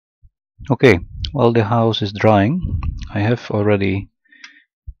Okay, while the house is drying, I have already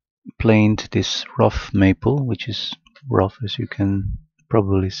planed this rough maple, which is rough as you can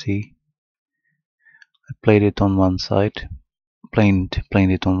probably see. I played it on one side, planed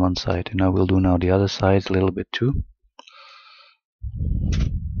it on one side, and I will do now the other side a little bit too.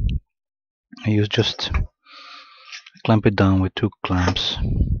 I use just clamp it down with 2 clamps.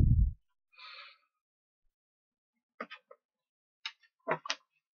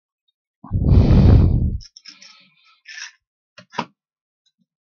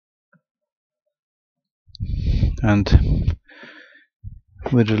 And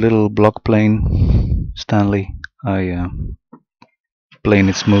with a little block plane Stanley, I plane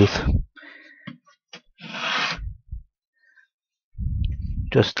it smooth,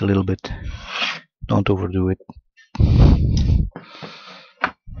 just a little bit, don't overdo it,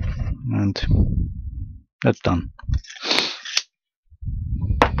 and that's done.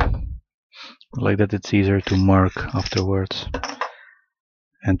 Like that it's easier to mark afterwards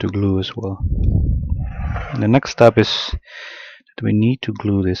and to glue as well. And the next step is that we need to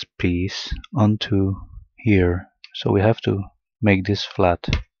glue this piece onto here, so we have to make this flat.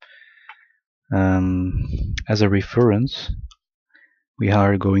 As a reference, we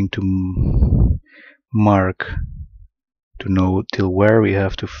are going to mark to know till where we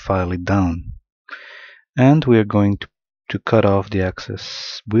have to file it down, and we are going to cut off the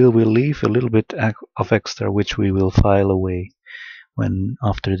excess. We will leave a little bit of extra, which we will file away when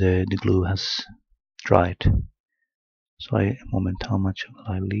after the glue has dried. So how much will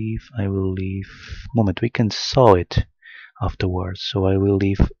I leave? I will leave, we can saw it afterwards, so I will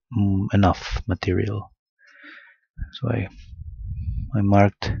leave enough material. So I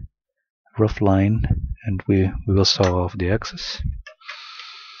marked a rough line, and we will saw off the excess.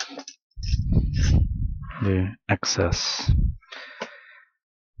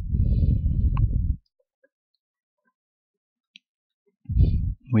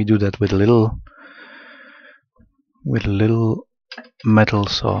 We do that with a little metal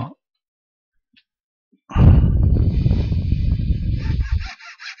saw.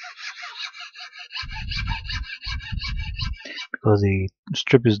 Because the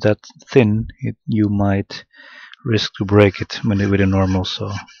strip is that thin, you might risk to break it with a normal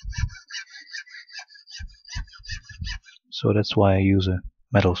saw. So that's why I use a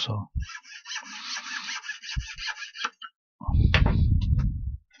metal saw.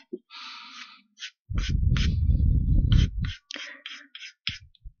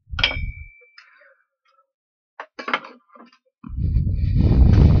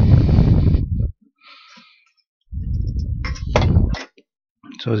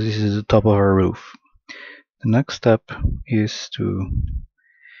 So this is the top of our roof. The next step is to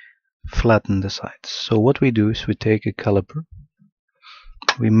flatten the sides. So what we do is we take a caliper,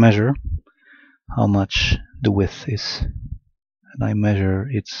 we measure how much the width is, and I measure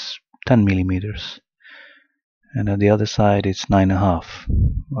it's 10 millimeters, and on the other side it's 9.5.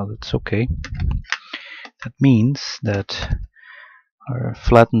 Well, that's okay. That means that our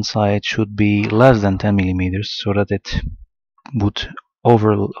flattened side should be less than 10 millimeters, so that it would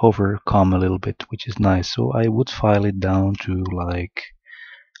overcome a little bit, which is nice. So I would file it down to, like,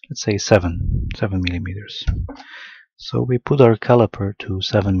 let's say 7 millimeters. So we put our caliper to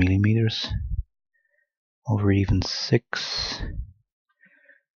 7 millimeters, or even 6.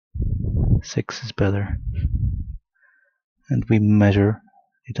 6 is better, and we measure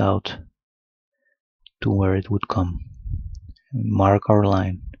it out to where it would come and mark our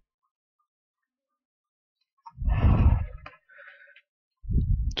line.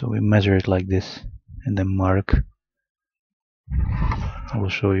 So we measure it like this and then mark. I will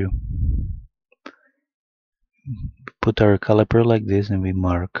show you. Put our caliper like this and we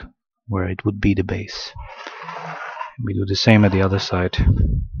mark where it would be the base. We do the same at the other side.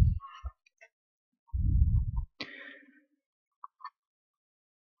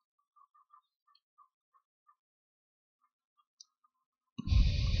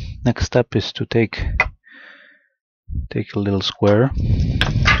 Next step is to take a little square,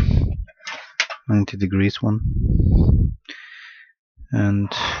 90 degrees one,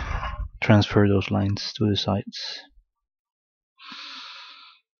 and transfer those lines to the sides.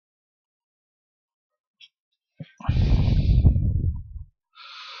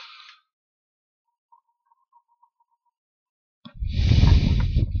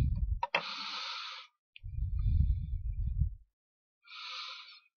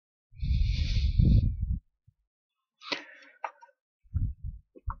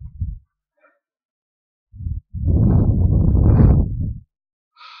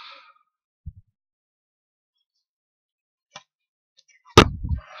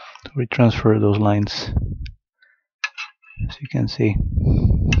 So we transfer those lines, as you can see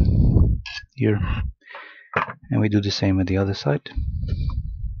here, and we do the same at the other side.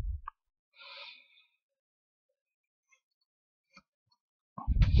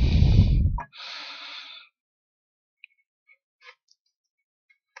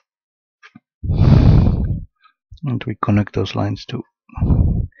 And we connect those lines too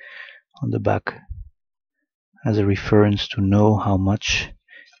on the back as a reference to know how much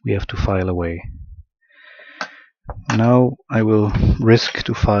we have to file away. Now I will risk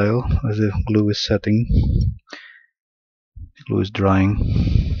to file as the glue is setting. The glue is drying.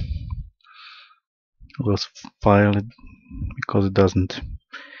 I will file it because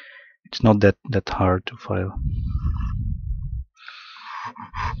it's not that hard to file.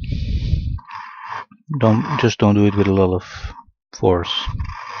 Just don't do it with a lot of force,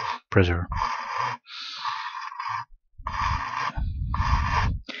 pressure.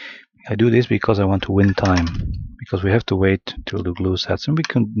 I do this because I want to win time, because we have to wait till the glue sets, and we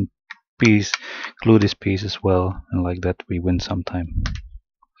can glue this piece as well, and like that we win some time.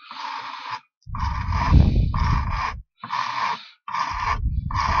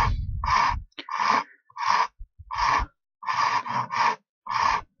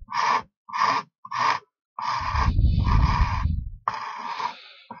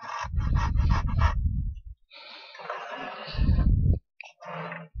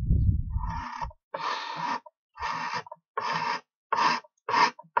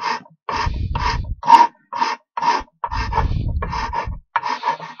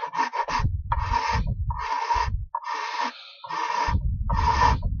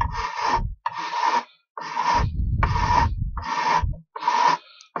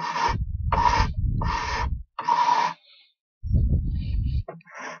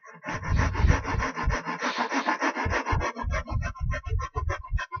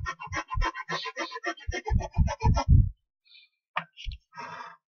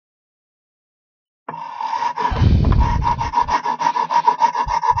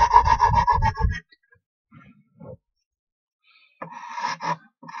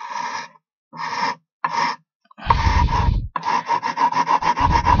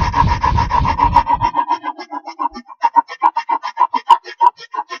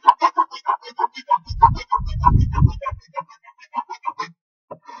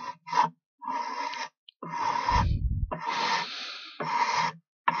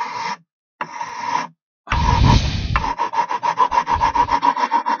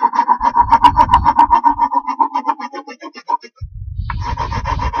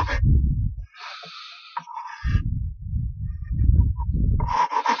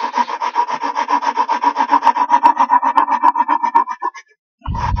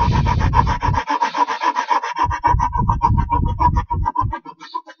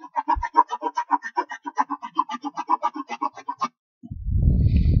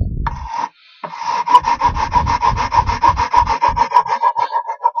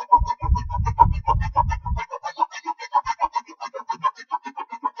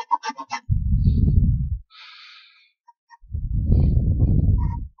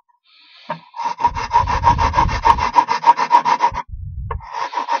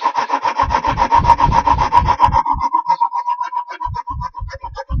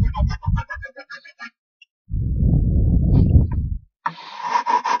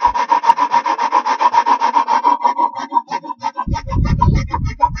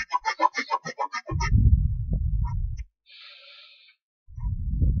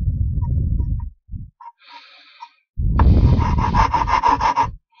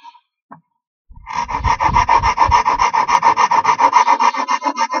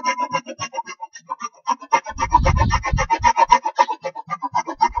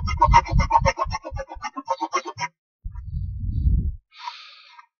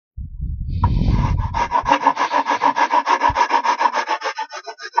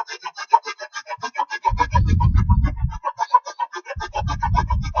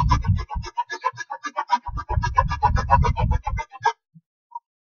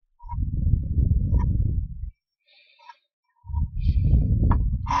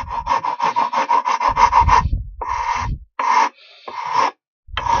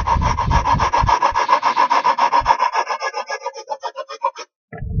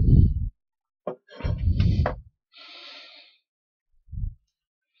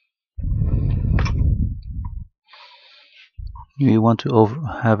 You want to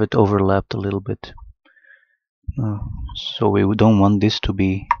have it overlapped a little bit. So we don't want this to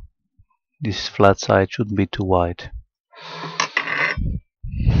be, this flat side shouldn't be too wide.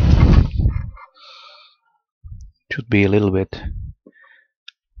 Should be a little bit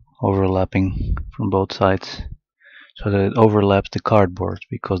overlapping from both sides, so that it overlaps the cardboard,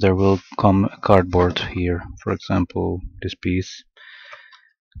 because there will come a cardboard here. For example, this piece,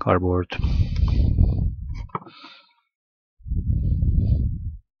 cardboard.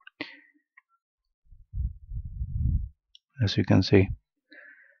 As you can see.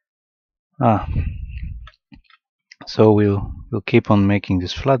 So we'll keep on making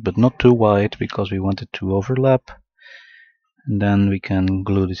this flat, but not too wide, because we want it to overlap, and then we can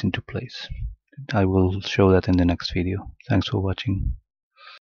glue this into place. I will show that in the next video. Thanks for watching.